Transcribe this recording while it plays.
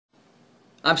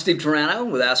I'm Steve Turano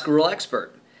with Ask a Real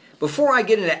Expert. Before I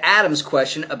get into Adam's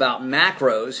question about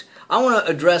macros, I want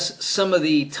to address some of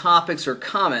the topics or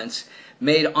comments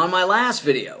made on my last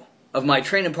video of my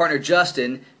training partner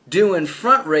Justin doing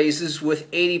front raises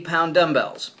with 80-pound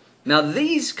dumbbells. Now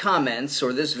these comments,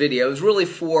 or this video, is really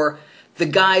for the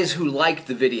guys who liked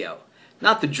the video,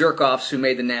 not the jerk-offs who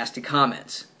made the nasty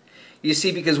comments. You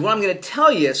see, because what I'm going to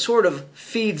tell you sort of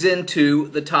feeds into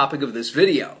the topic of this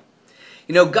video.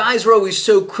 You know, guys are always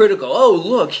so critical. Oh,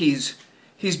 look, he's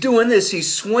doing this,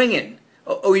 he's swinging.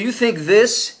 Oh, you think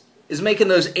this is making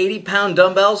those 80-pound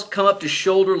dumbbells come up to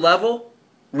shoulder level?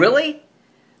 Really?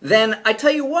 Then I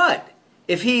tell you what,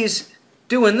 if he's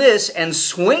doing this and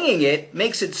swinging it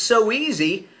makes it so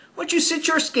easy, why don't you sit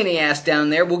your skinny ass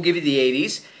down there, we'll give you the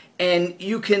 80s, and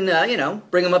you can,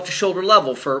 bring them up to shoulder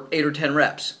level for 8 or 10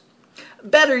 reps.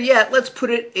 Better yet, let's put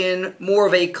it in more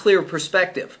of a clear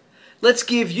perspective. Let's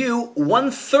give you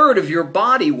 1/3 of your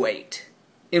body weight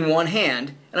in one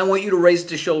hand, and I want you to raise it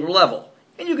to shoulder level.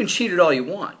 And you can cheat it all you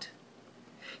want.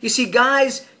 You see,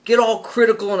 guys get all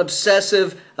critical and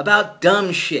obsessive about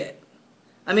dumb shit.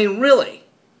 I mean, really.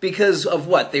 Because of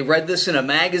what? They read this in a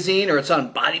magazine, or it's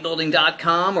on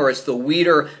bodybuilding.com, or it's the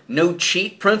Weider no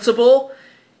cheat principle.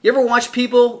 You ever watch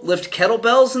people lift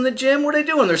kettlebells in the gym? What are they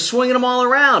doing? They're swinging them all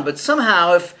around. But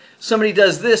somehow, if somebody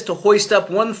does this to hoist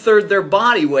up 1/3 their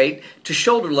body weight to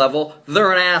shoulder level,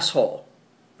 they're an asshole.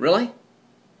 Really?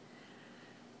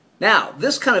 Now,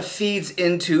 this kind of feeds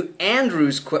into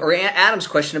Adam's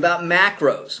question about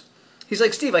macros. He's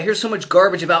like, Steve, I hear so much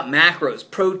garbage about macros,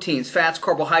 proteins, fats,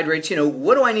 carbohydrates.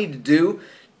 What do I need to do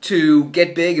to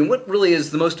get big, and what really is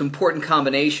the most important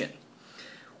combination?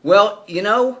 Well,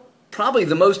 probably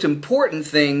the most important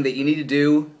thing that you need to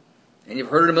do, and you've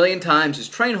heard it a million times, is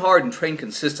train hard and train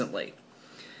consistently.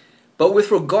 But with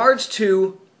regards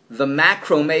to the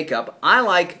macro makeup, I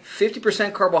like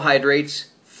 50% carbohydrates,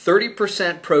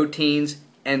 30% proteins,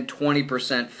 and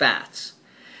 20% fats.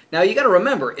 Now you got to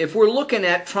remember, if we're looking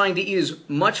at trying to eat as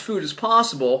much food as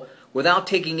possible without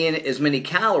taking in as many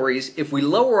calories, if we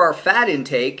lower our fat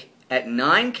intake at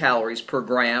 9 calories per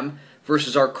gram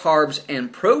versus our carbs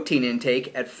and protein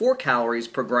intake at 4 calories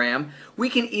per gram, we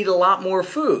can eat a lot more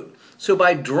food. So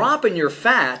by dropping your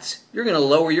fats, you're going to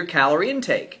lower your calorie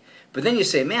intake. But then you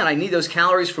say, man, I need those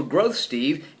calories for growth,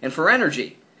 Steve, and for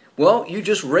energy. Well, you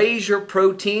just raise your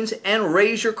proteins and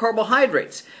raise your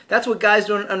carbohydrates. That's what guys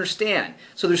don't understand.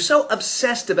 So they're so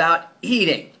obsessed about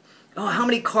eating. Oh, how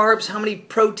many carbs, how many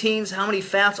proteins, how many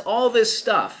fats, all this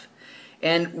stuff.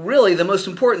 And really, the most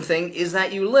important thing is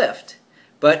that you lift.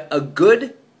 But a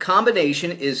good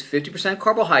combination is 50%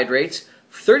 carbohydrates,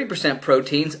 30%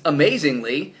 proteins.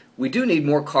 Amazingly, we do need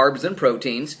more carbs than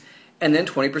proteins, and then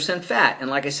 20% fat.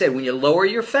 And like I said, when you lower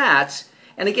your fats,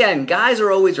 and again, guys are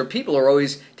always, or people are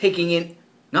always taking in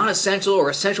non-essential or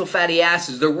essential fatty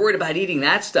acids. They're worried about eating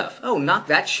that stuff. Oh, knock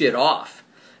that shit off.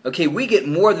 Okay, we get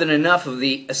more than enough of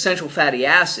the essential fatty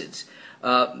acids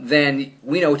than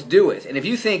we know what to do with. And if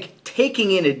you think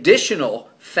taking in additional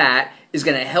fat is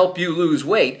going to help you lose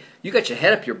weight, you got your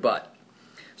head up your butt.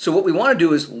 So what we want to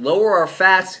do is lower our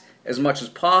fats as much as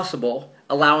possible,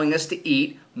 allowing us to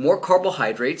eat more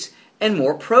carbohydrates and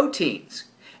more proteins.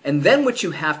 And then what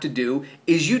you have to do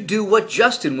is you do what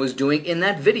Justin was doing in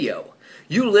that video.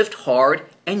 You lift hard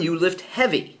and you lift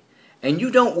heavy. And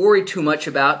you don't worry too much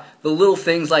about the little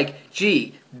things like,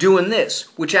 gee, doing this,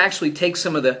 which actually takes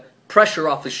some of the pressure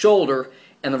off the shoulder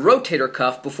and the rotator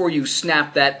cuff before you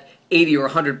snap that 80 or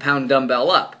 100-pound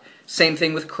dumbbell up. Same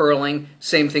thing with curling,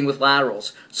 same thing with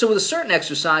laterals. So with certain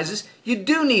exercises, you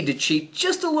do need to cheat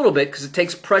just a little bit because it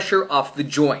takes pressure off the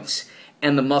joints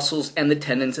and the muscles and the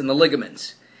tendons and the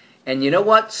ligaments. And you know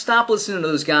what? Stop listening to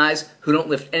those guys who don't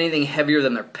lift anything heavier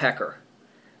than their pecker.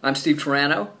 I'm Steve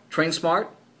Turano. Train smart,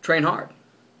 train hard.